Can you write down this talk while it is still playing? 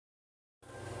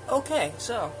Okay,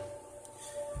 so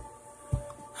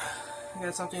I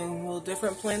got something a little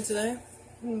different planned today.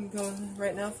 I'm going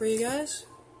right now for you guys.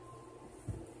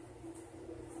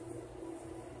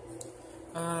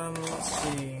 Let's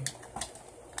see.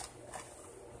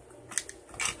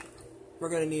 We're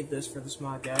gonna need this for this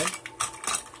mod guide.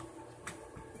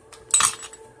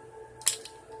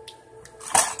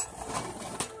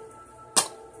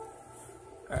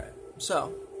 Alright,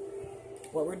 so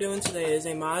what we're doing today is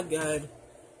a mod guide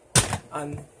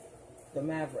on the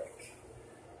Maverick.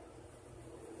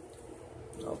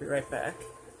 I'll be right back.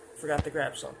 Forgot to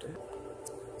grab something.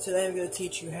 Today I'm going to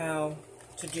teach you how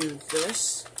to do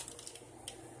this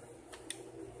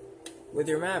with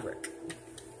your Maverick.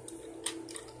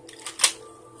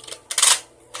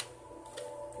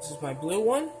 This is my blue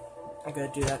one. I'm going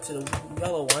to do that to the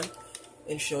yellow one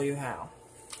and show you how.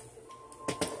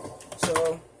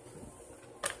 So,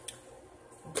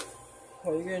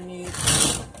 what you're going to need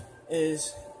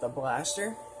is the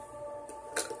blaster,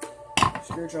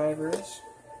 screwdrivers.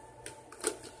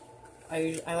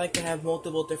 I like to have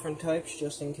multiple different types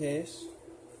just in case.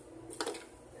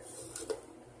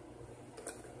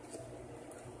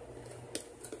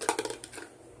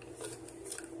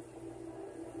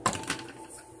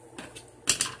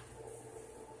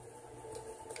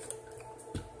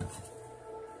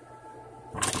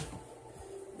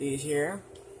 These here.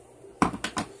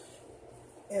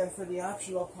 And for the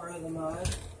optional part of the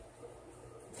mod,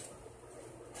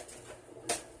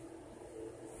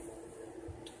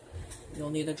 you'll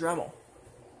need a Dremel.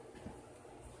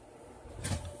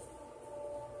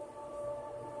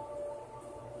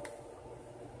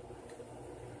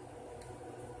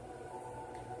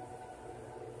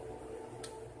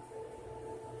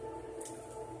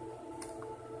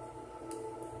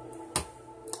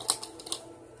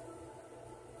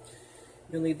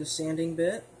 You'll need the sanding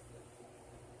bit.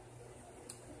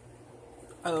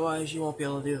 Otherwise, you won't be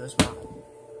able to do this mod.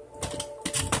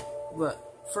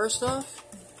 But first off,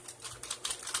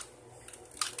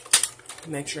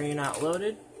 make sure you're not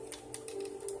loaded.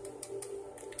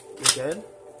 You're good.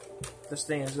 This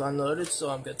thing is unloaded,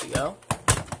 so I'm good to go.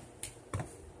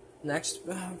 Next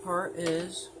part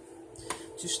is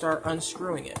to start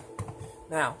unscrewing it.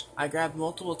 Now, I grabbed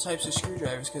multiple types of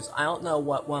screwdrivers because I don't know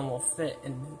what one will fit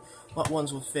and what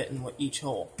ones will fit in each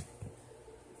hole.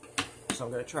 So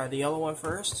I'm going to try the yellow one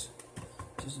first,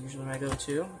 which is usually my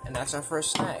go-to, and that's our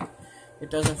first snag.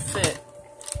 It doesn't fit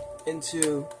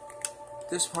into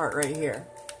this part right here.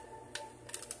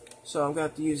 So I'm going to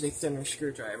have to use a thinner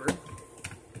screwdriver.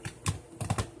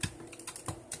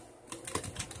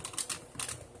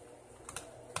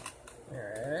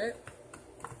 Alright.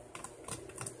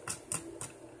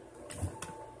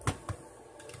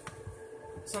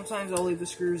 Sometimes I'll leave the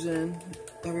screws in.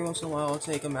 Every once in a while I'll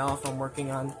take them out if I'm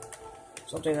working on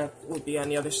something that would be on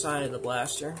the other side of the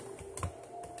blaster.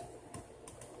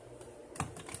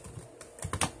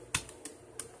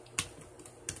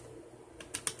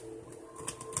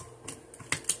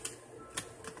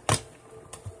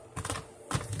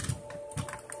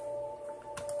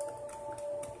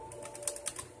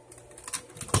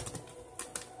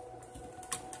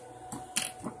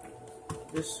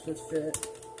 This would fit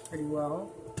pretty well.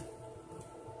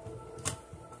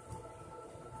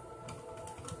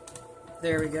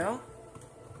 There we go.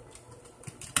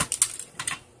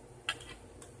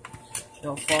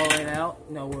 They'll fall right out,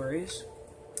 no worries.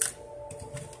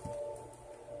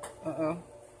 Uh-oh.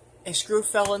 A screw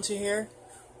fell into here,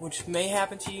 which may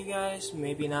happen to you guys,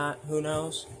 maybe not, who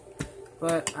knows.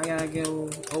 But I gotta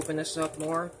go open this up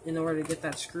more in order to get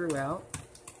that screw out.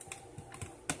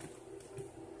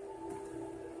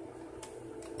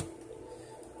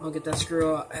 I'll get that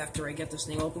screw out after I get this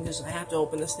thing open, because I have to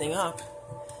open this thing up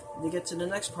to get to the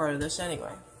next part of this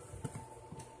anyway.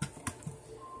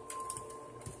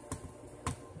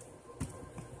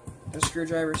 The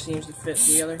screwdriver seems to fit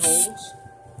the other holes.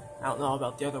 I don't know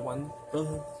about the other one,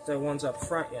 the ones up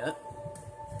front yet.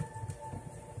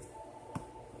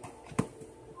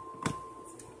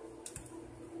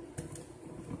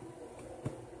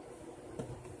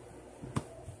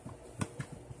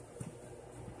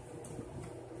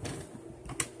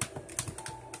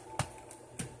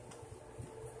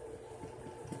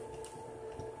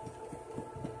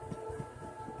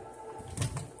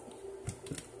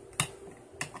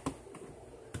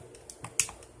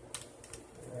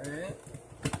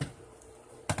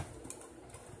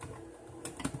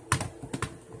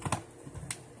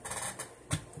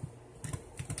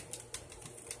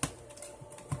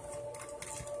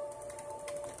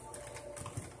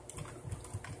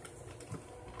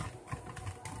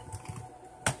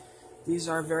 These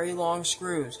are very long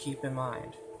screws, keep in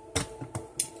mind.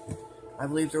 I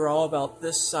believe they're all about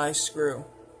this size screw.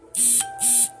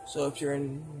 So if you're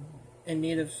in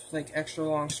need of like extra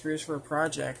long screws for a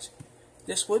project,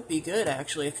 this would be good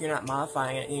actually if you're not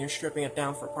modifying it and you're stripping it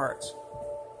down for parts.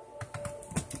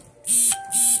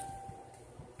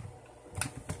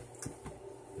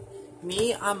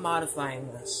 Me, I'm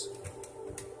modifying this.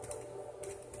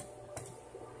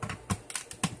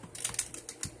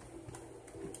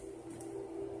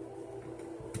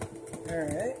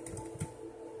 Alright.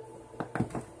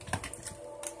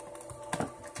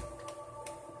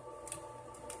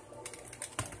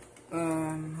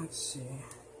 Let's see.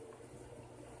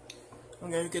 I'm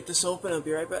gonna get this open, I'll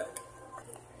be right back.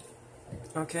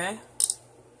 Okay.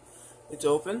 It's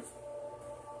open.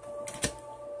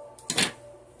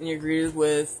 And you're greeted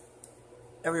with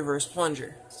a reverse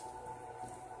plunger.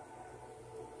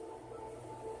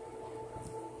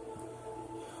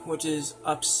 Which is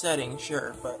upsetting,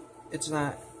 sure, but it's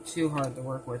not too hard to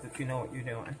work with if you know what you're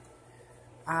doing.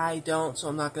 I don't, so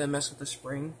I'm not going to mess with the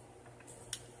spring.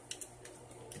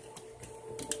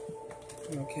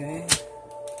 Okay.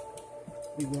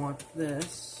 We want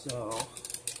this, so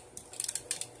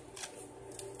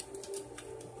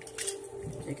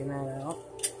taking that out.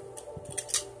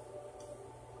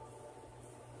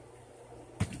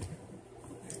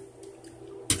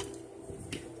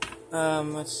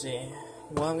 Let's see.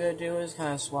 What I'm going to do is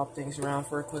kind of swap things around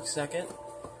for a quick second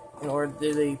in order to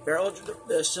do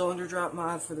the cylinder drop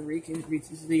mod for the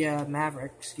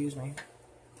Maverick, excuse me.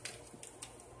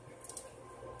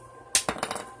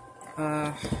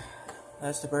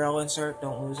 That's the barrel insert,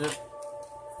 don't lose it.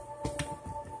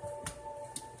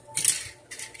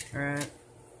 Alright.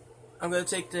 I'm going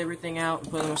to take everything out and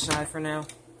put them aside for now.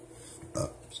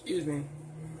 Excuse me.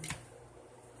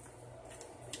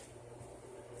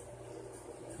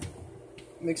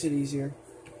 Makes it easier.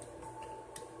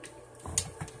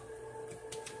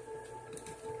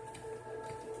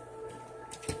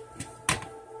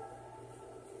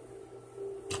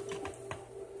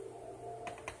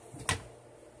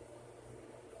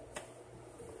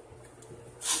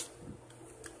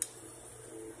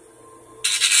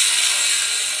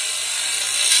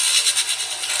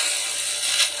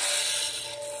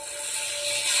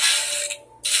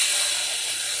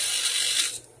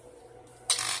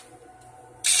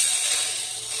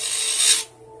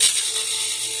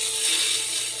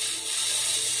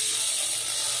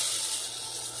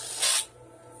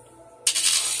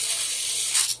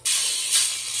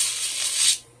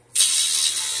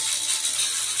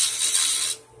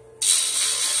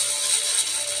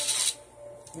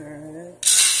 Alright.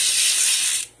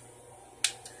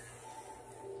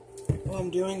 What I'm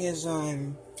doing is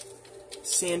I'm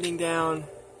sanding down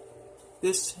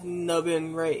this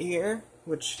nubbin right here,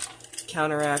 which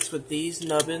counteracts with these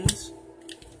nubbins.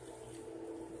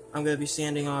 I'm going to be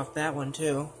sanding off that one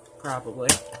too, probably.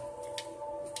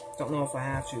 Don't know if I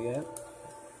have to yet.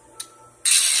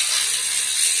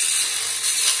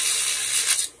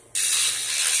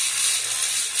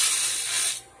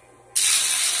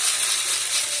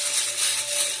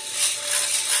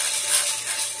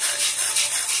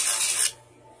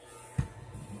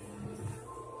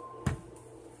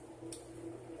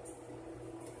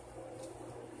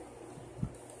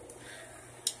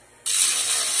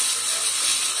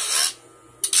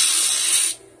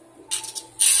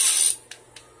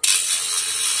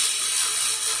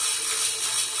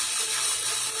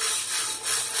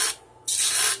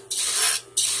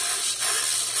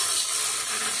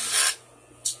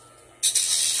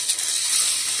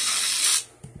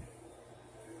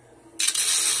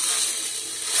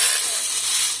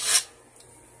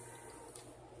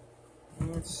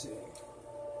 Let's see.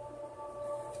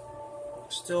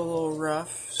 Still a little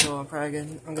rough, so I'm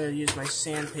gonna use my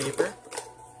sandpaper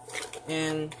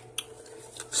and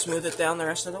smooth it down the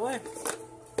rest of the way.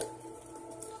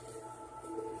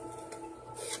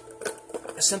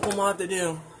 A simple mod to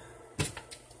do.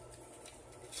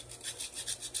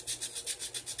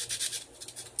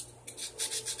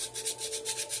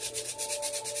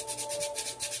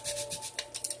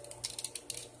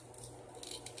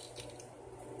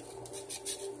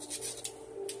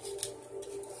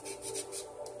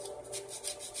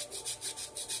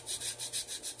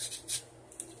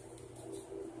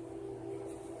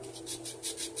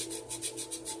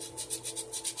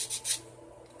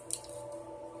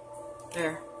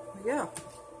 There we go.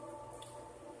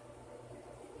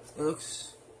 It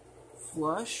looks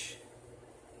flush.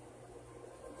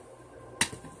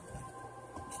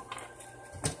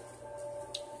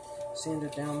 Sand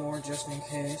it down more just in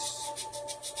case.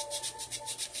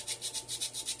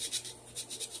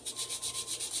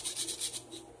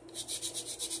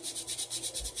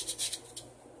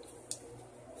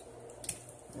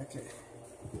 Okay.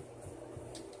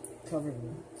 Covered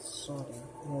in sawdust.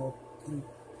 In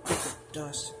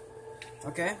dust.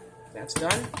 Okay, that's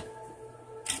done.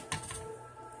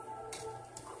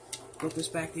 Put this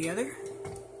back together.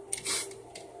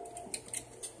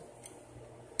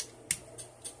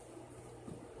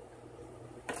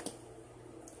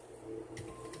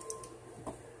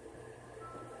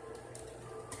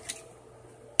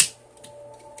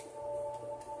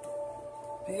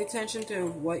 Pay attention to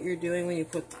what you're doing when you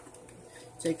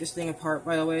take this thing apart,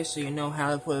 by the way, so you know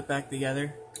how to put it back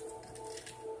together.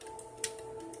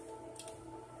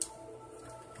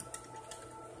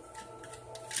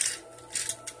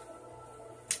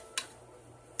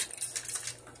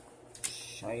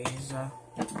 Scheiße.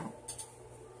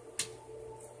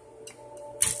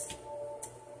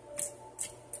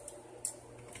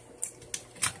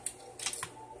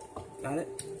 Got it?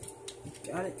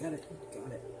 Got it, got it,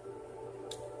 got it.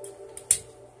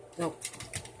 Nope.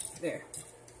 There.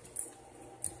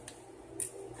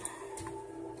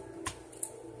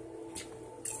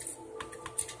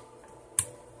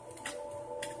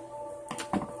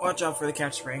 Watch out for the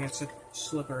catch spring, it's a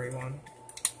slippery one.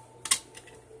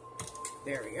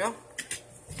 There we go.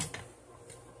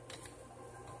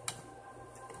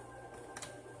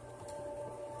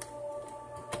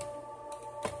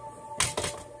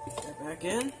 Put that back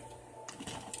in.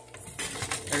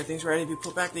 Everything's ready to be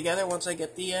put back together once I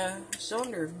get the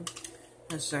cylinder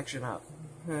section up.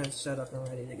 Set up and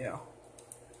ready to go.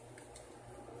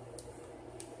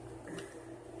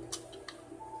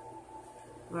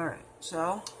 Alright,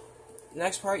 so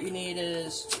next part you need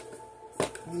is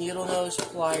needle nose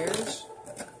pliers.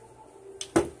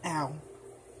 Ow.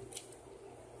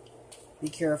 Be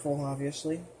careful,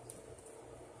 obviously.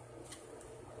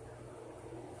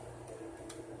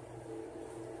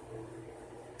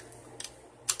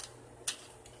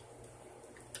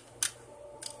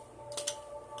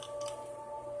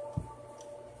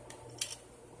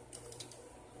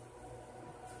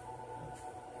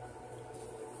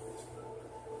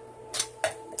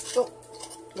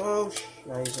 Oh,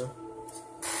 scheiße.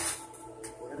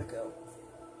 Where'd it go?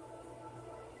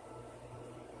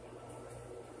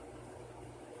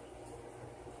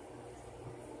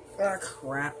 Ah,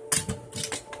 crap.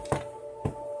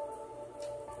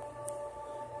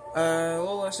 A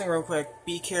little lesson real quick.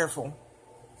 Be careful.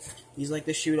 These like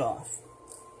to shoot off.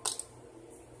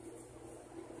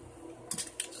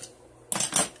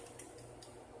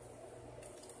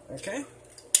 Okay.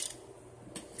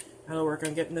 I'll work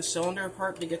on getting the cylinder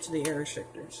apart to get to the air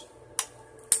restrictors.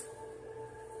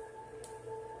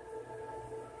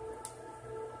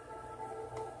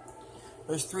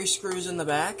 There's 3 screws in the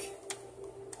back.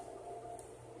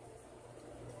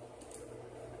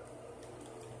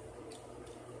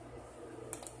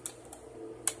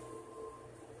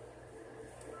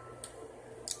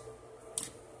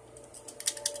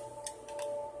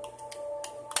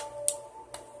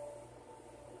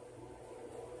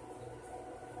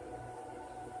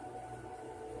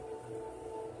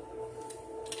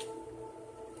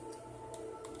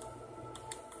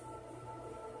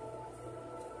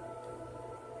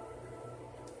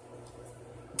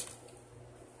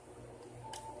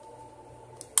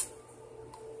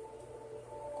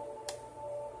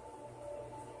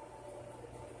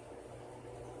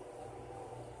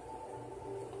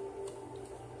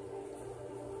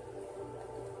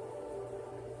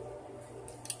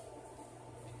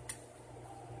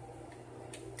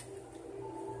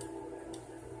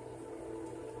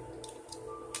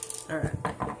 Alright.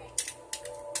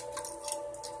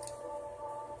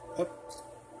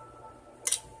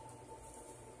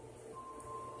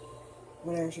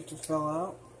 One air restrictor fell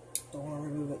out. Don't want to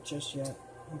remove it just yet.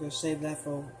 I'm going to save that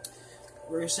for...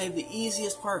 We're going to save the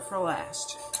easiest part for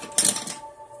last.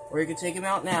 Or you can take them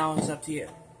out now, it's up to you.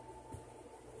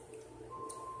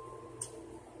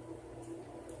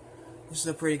 This is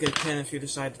a pretty good pin if you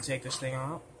decide to take this thing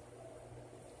out.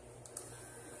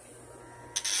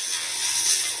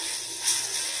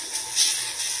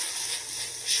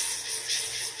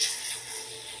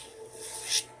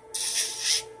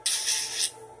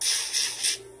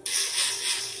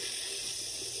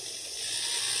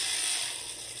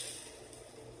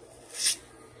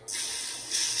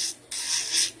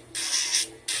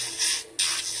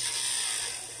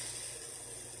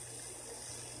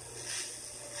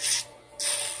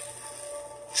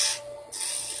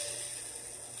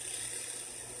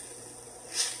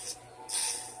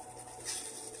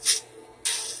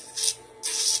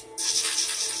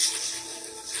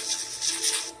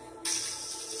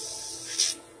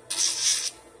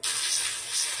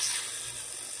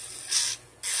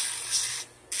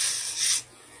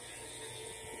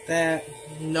 that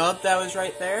nub that was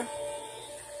right there,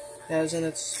 that was in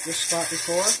this spot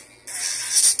before,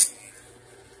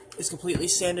 is completely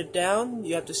sanded down.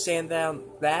 You have to sand down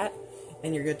that,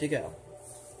 and you're good to go.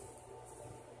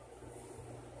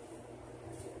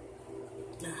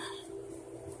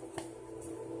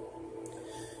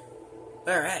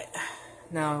 Alright,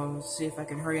 now let's see if I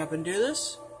can hurry up and do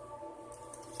this.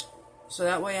 So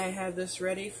that way I have this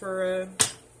ready for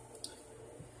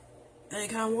any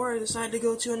kind of war I decide to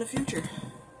go to in the future.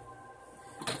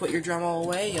 Put your Dremel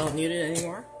away, you don't need it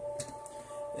anymore.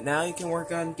 And now you can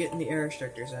work on getting the air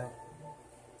restrictors out.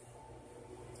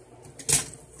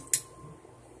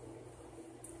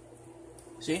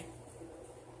 See?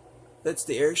 That's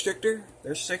the air restrictor.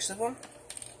 There's 6 of them.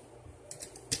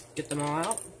 Get them all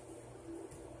out.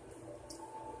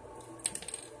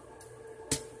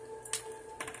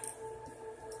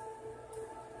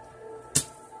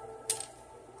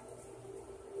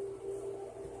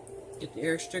 Get the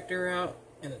air restrictor out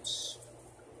and its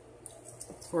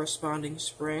corresponding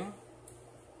spring.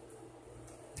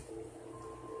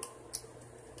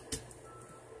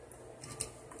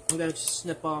 I'm going to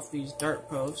snip off these dart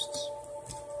posts.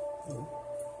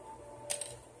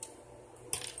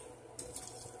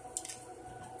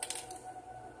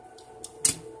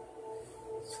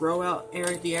 Throw out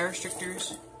the air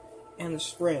restrictors and the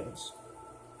springs.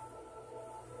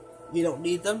 You don't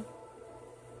need them.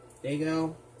 They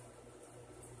go.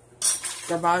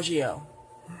 Garbaggio.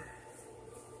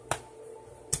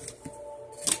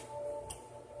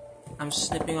 I'm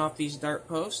snipping off these dart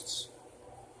posts,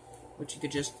 which you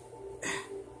could just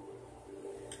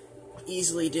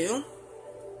easily do.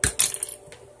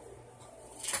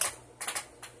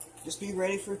 Just be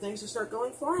ready for things to start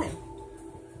going flying.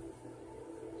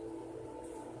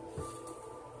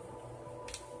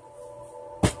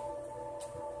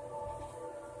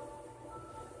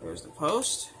 There's the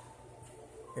post.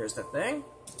 Here's the thing.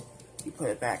 You put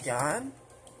it back on.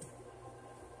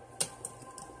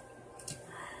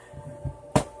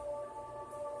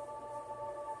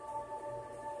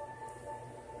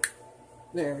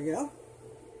 There we go.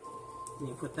 And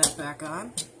you put that back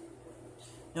on.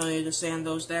 You don't need to sand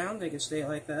those down. They can stay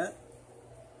like that.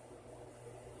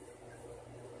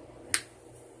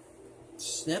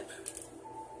 Snip.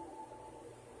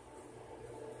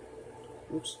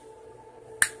 Oops.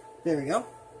 There we go.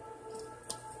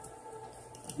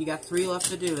 You got 3 left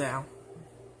to do now.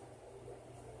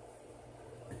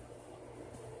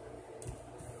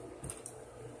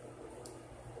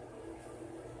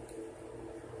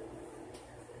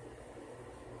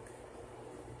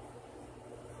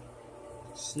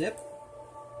 Snip.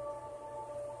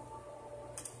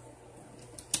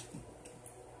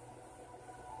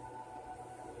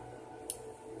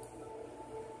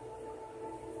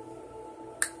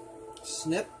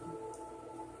 Snip.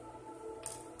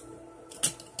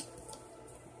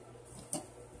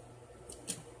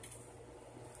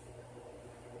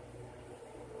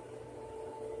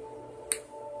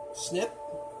 Snip.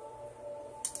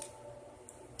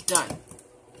 Done.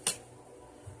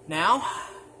 Now,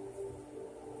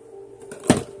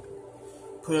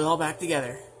 put it all back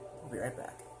together. I'll be right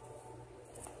back.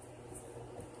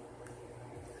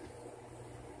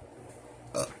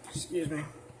 Excuse me.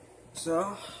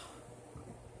 So,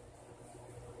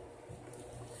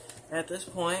 at this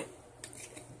point,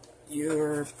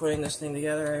 you're putting this thing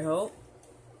together, I hope.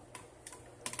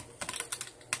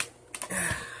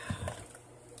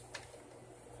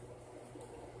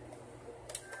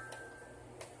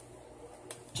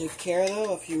 Take care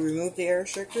though, if you remove the air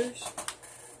restrictors,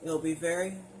 it'll be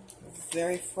very,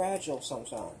 very fragile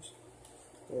sometimes.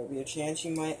 There will be a chance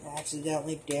you might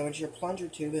accidentally damage your plunger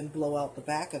tube and blow out the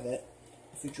back of it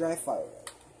if you dry fire it.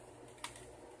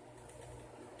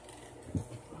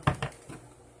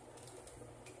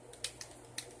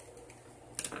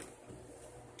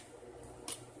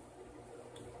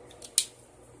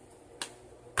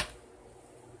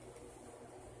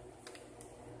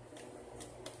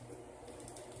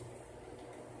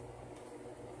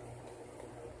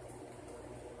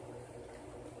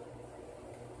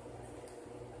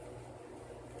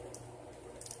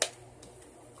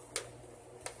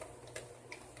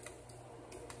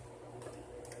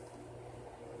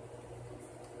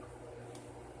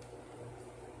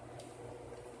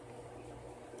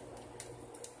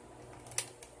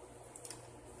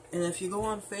 And if you go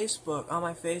on Facebook, on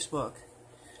my Facebook,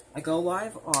 I go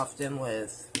live often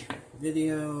with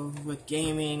video, with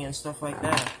gaming and stuff like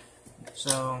that.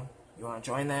 So, you want to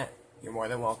join that? You're more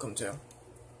than welcome to.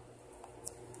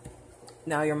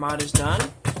 Now your mod is done.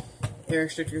 Air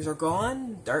restrictors are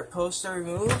gone. Dart posts are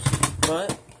removed.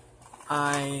 But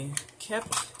I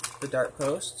kept the dart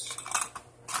posts.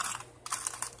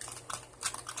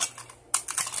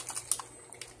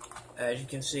 As you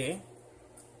can see.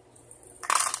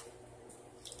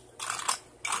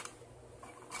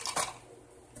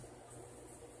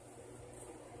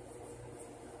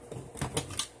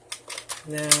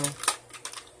 Now,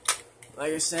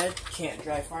 like I said, can't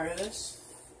dry fire this.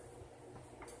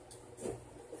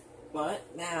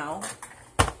 But now,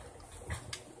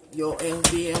 you'll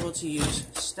be able to use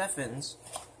Stephens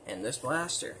in this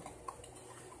blaster.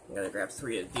 I'm going to grab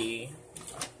 3 of the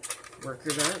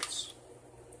worker darts.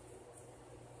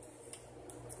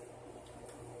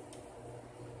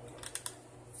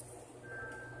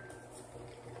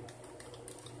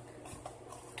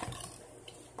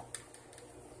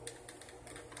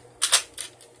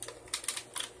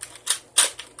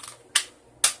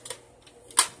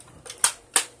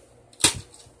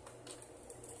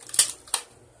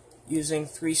 Using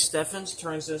 3 Stephens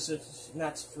turns this,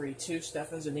 that's 2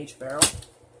 Stephens in each barrel,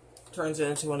 turns it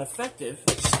into an effective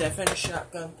Stephen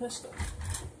shotgun pistol.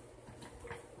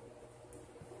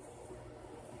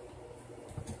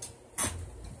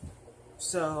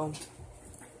 So,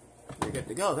 you're good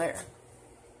to go there.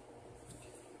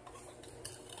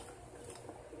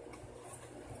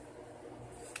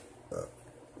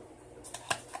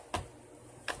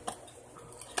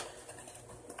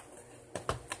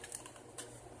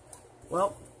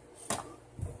 Well,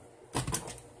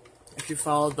 if you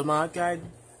followed the mod guide,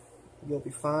 you'll be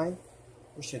fine.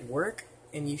 It should work,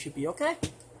 and you should be okay.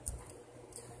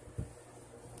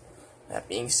 That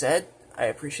being said, I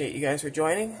appreciate you guys for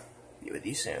joining. Be with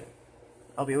you soon.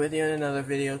 I'll be with you in another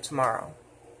video tomorrow.